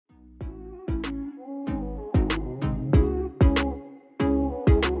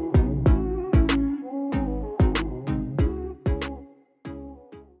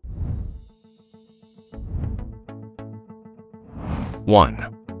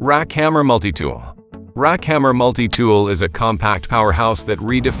1. Rack Hammer Multi-Tool. Rack Hammer Multi-Tool is a compact powerhouse that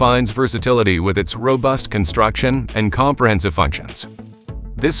redefines versatility with its robust construction and comprehensive functions.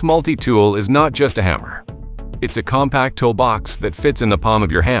 This multi-tool is not just a hammer. It's a compact toolbox that fits in the palm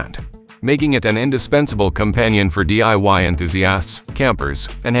of your hand, making it an indispensable companion for DIY enthusiasts, campers,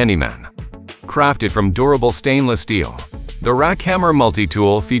 and handymen. Crafted from durable stainless steel, the Rack Hammer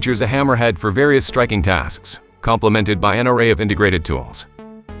Multi-Tool features a hammerhead for various striking tasks, complemented by an array of integrated tools.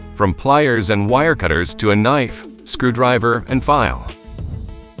 From pliers and wire cutters to a knife, screwdriver, and file.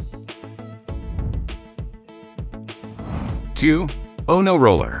 2. Ono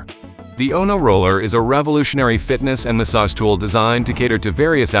Roller. The Ono Roller is a revolutionary fitness and massage tool designed to cater to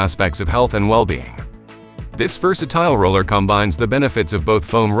various aspects of health and well-being. This versatile roller combines the benefits of both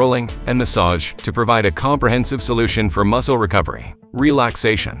foam rolling and massage to provide a comprehensive solution for muscle recovery,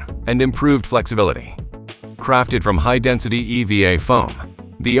 relaxation, and improved flexibility. Crafted from high-density EVA foam,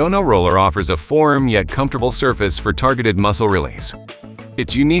 the Ono Roller offers a firm yet comfortable surface for targeted muscle release.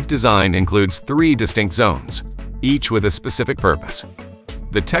 Its unique design includes 3 distinct zones, each with a specific purpose.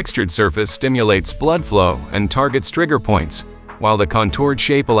 The textured surface stimulates blood flow and targets trigger points, while the contoured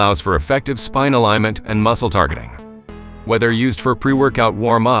shape allows for effective spine alignment and muscle targeting. Whether used for pre-workout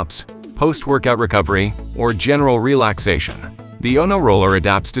warm-ups, post-workout recovery, or general relaxation, the Ono Roller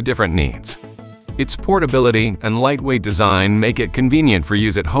adapts to different needs. Its portability and lightweight design make it convenient for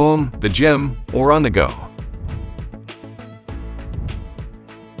use at home, the gym, or on the go.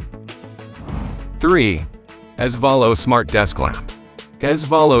 3. Esvallo Smart Desk Lamp.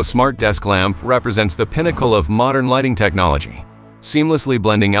 Esvallo Smart Desk Lamp represents the pinnacle of modern lighting technology, seamlessly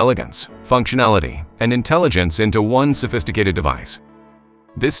blending elegance, functionality, and intelligence into one sophisticated device.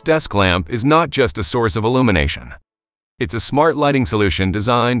 This desk lamp is not just a source of illumination. It's a smart lighting solution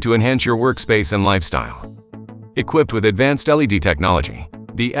designed to enhance your workspace and lifestyle. Equipped with advanced LED technology,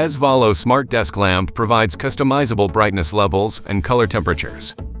 the Esvallo Smart Desk Lamp provides customizable brightness levels and color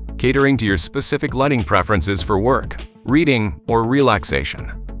temperatures, catering to your specific lighting preferences for work, reading, or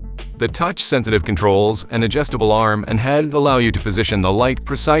relaxation. The touch-sensitive controls and adjustable arm and head allow you to position the light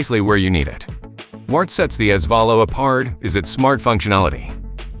precisely where you need it. What sets the Esvallo apart is its smart functionality.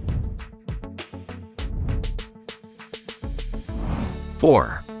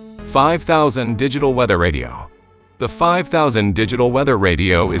 4. 5000 Digital Weather Radio. The 5000 Digital Weather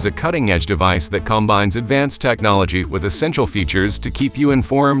Radio is a cutting-edge device that combines advanced technology with essential features to keep you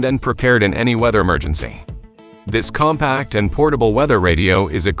informed and prepared in any weather emergency. This compact and portable weather radio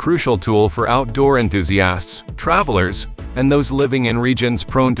is a crucial tool for outdoor enthusiasts, travelers, and those living in regions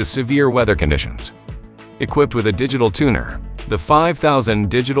prone to severe weather conditions. Equipped with a digital tuner, the 5000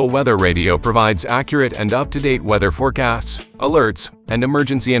 Digital Weather Radio provides accurate and up-to-date weather forecasts, alerts, and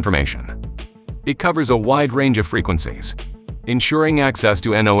emergency information. It covers a wide range of frequencies, ensuring access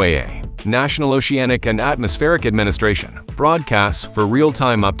to NOAA, National Oceanic and Atmospheric Administration, broadcasts for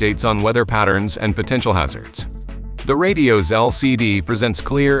real-time updates on weather patterns and potential hazards. The radio's LCD presents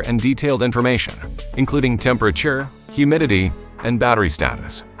clear and detailed information, including temperature, humidity, and battery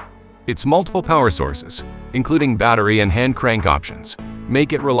status. Its multiple power sources, including battery and hand crank options,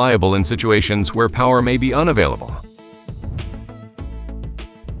 make it reliable in situations where power may be unavailable.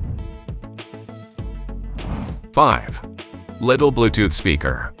 5. Little Bluetooth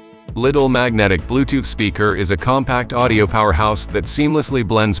Speaker. Little Magnetic Bluetooth Speaker is a compact audio powerhouse that seamlessly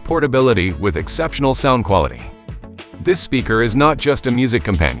blends portability with exceptional sound quality. This speaker is not just a music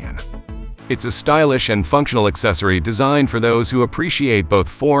companion. It's a stylish and functional accessory designed for those who appreciate both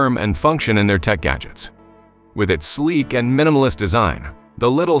form and function in their tech gadgets. With its sleek and minimalist design,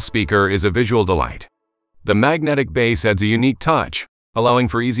 the little speaker is a visual delight. The magnetic base adds a unique touch, allowing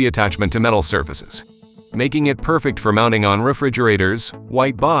for easy attachment to metal surfaces, making it perfect for mounting on refrigerators,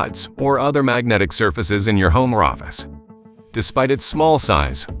 white boards, or other magnetic surfaces in your home or office. Despite its small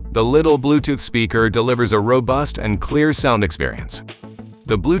size, the little Bluetooth speaker delivers a robust and clear sound experience.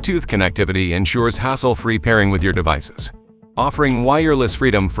 The Bluetooth connectivity ensures hassle-free pairing with your devices, offering wireless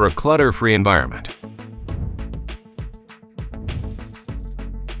freedom for a clutter-free environment.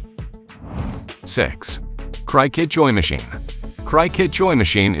 6. Cricut Joy Machine. Cricut Joy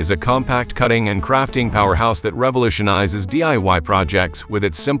Machine is a compact cutting and crafting powerhouse that revolutionizes DIY projects with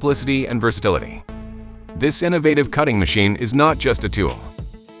its simplicity and versatility. This innovative cutting machine is not just a tool.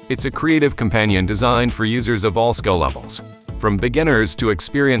 It's a creative companion designed for users of all skill levels, from beginners to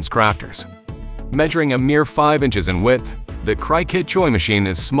experienced crafters. Measuring a mere 5 inches in width, the Cricut Joy Machine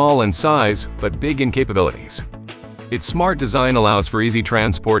is small in size but big in capabilities. Its smart design allows for easy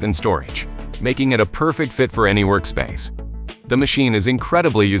transport and storage, making it a perfect fit for any workspace. The machine is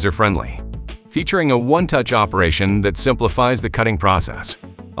incredibly user-friendly, featuring a one-touch operation that simplifies the cutting process,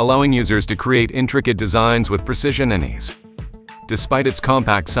 allowing users to create intricate designs with precision and ease. Despite its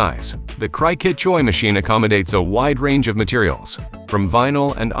compact size, the Cricut Joy machine accommodates a wide range of materials, from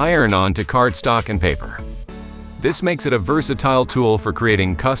vinyl and iron-on to cardstock and paper. This makes it a versatile tool for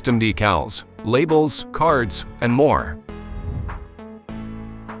creating custom decals, labels, cards, and more.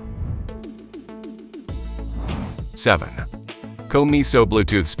 7. Komiso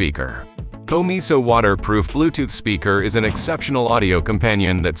Bluetooth Speaker. Komiso waterproof Bluetooth speaker is an exceptional audio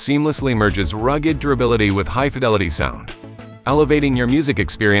companion that seamlessly merges rugged durability with high-fidelity sound, elevating your music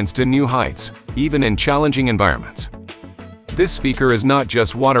experience to new heights, even in challenging environments. This speaker is not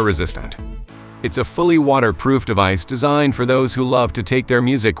just water-resistant. It's a fully waterproof device designed for those who love to take their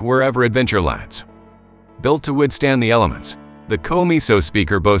music wherever adventure leads. Built to withstand the elements, the Komiso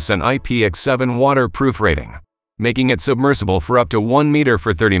speaker boasts an IPX7 waterproof rating, making it submersible for up to 1 meter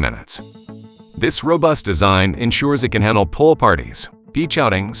for 30 minutes. This robust design ensures it can handle pool parties, beach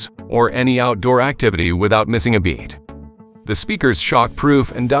outings, or any outdoor activity without missing a beat. The speaker's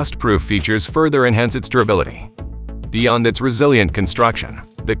shock-proof and dust-proof features further enhance its durability. Beyond its resilient construction,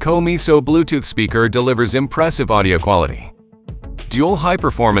 the Komiso Bluetooth speaker delivers impressive audio quality. Dual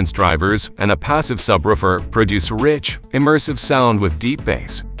high-performance drivers and a passive subwoofer produce rich, immersive sound with deep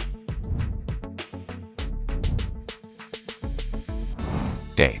bass.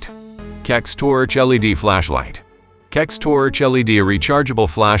 8. Kex Torch LED Flashlight. Kex Torch LED rechargeable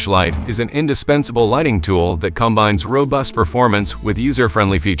flashlight is an indispensable lighting tool that combines robust performance with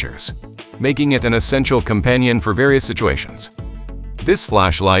user-friendly features, making it an essential companion for various situations. This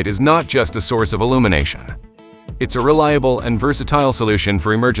flashlight is not just a source of illumination. It's a reliable and versatile solution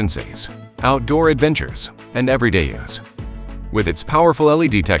for emergencies, outdoor adventures, and everyday use. With its powerful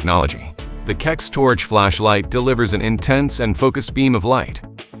LED technology, the Kex Torch flashlight delivers an intense and focused beam of light,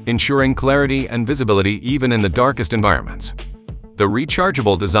 ensuring clarity and visibility even in the darkest environments. The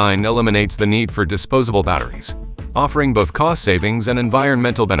rechargeable design eliminates the need for disposable batteries, offering both cost savings and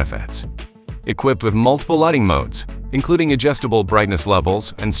environmental benefits. Equipped with multiple lighting modes, including adjustable brightness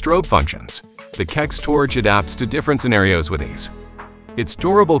levels and strobe functions, the Kex Torch adapts to different scenarios with ease. Its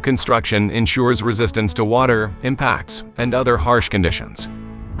durable construction ensures resistance to water, impacts, and other harsh conditions.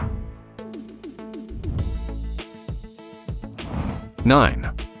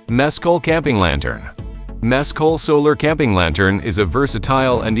 9. Mescal Camping Lantern. Mescal Solar Camping Lantern is a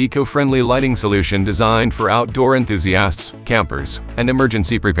versatile and eco-friendly lighting solution designed for outdoor enthusiasts, campers, and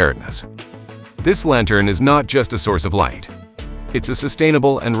emergency preparedness. This lantern is not just a source of light. It's a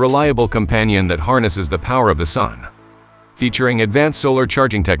sustainable and reliable companion that harnesses the power of the sun. Featuring advanced solar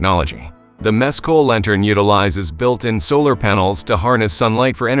charging technology, the Mescal Lantern utilizes built-in solar panels to harness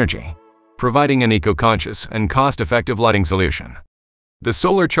sunlight for energy, providing an eco-conscious and cost-effective lighting solution. The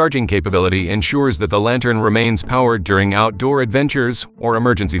solar charging capability ensures that the lantern remains powered during outdoor adventures or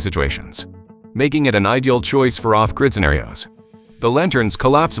emergency situations, making it an ideal choice for off-grid scenarios. The lantern's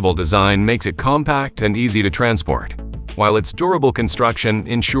collapsible design makes it compact and easy to transport, while its durable construction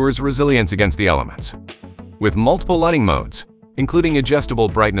ensures resilience against the elements. With multiple lighting modes, including adjustable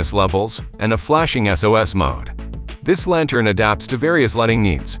brightness levels and a flashing SOS mode, this lantern adapts to various lighting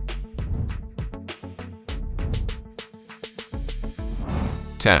needs.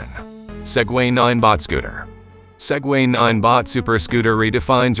 10. Segway 9Bot Scooter. Segway 9Bot Super Scooter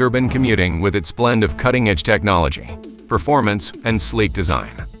redefines urban commuting with its blend of cutting-edge technology, performance, and sleek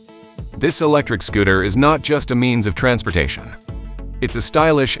design. This electric scooter is not just a means of transportation. It's a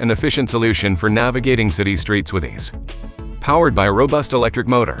stylish and efficient solution for navigating city streets with ease. Powered by a robust electric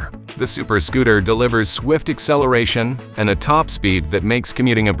motor, the Super Scooter delivers swift acceleration and a top speed that makes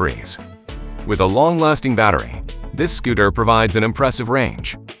commuting a breeze. With a long-lasting battery, this scooter provides an impressive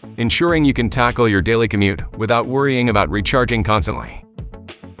range, ensuring you can tackle your daily commute without worrying about recharging constantly.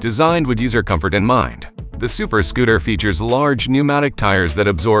 Designed with user comfort in mind, the Super Scooter features large pneumatic tires that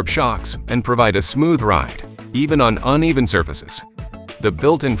absorb shocks and provide a smooth ride, even on uneven surfaces. The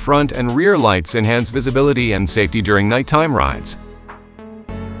built-in front and rear lights enhance visibility and safety during nighttime rides,